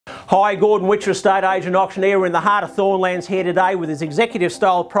Hi, Gordon Witcher, estate agent auctioneer. We're in the heart of Thornlands here today with this executive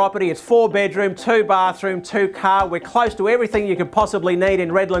style property. It's 4 bedroom, 2 bathroom, 2 car. We're close to everything you could possibly need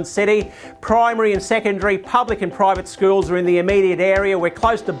in Redland City. Primary and secondary, public and private schools are in the immediate area. We're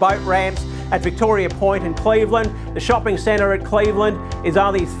close to boat ramps at Victoria Point in Cleveland. The shopping centre at Cleveland is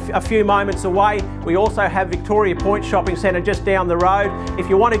only a few moments away. We also have Victoria Point Shopping Centre just down the road. If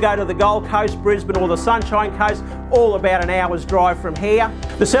you want to go to the Gold Coast, Brisbane or the Sunshine Coast, all about an hour's drive from here.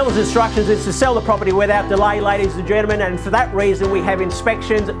 The seller's instructions is to sell the property without delay, ladies and gentlemen, and for that reason we have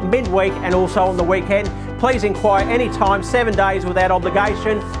inspections midweek and also on the weekend. Please inquire anytime, 7 days without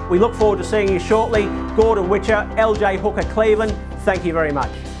obligation. We look forward to seeing you shortly. Gordon Witcher, LJ Hooker, Cleveland. Thank you very much.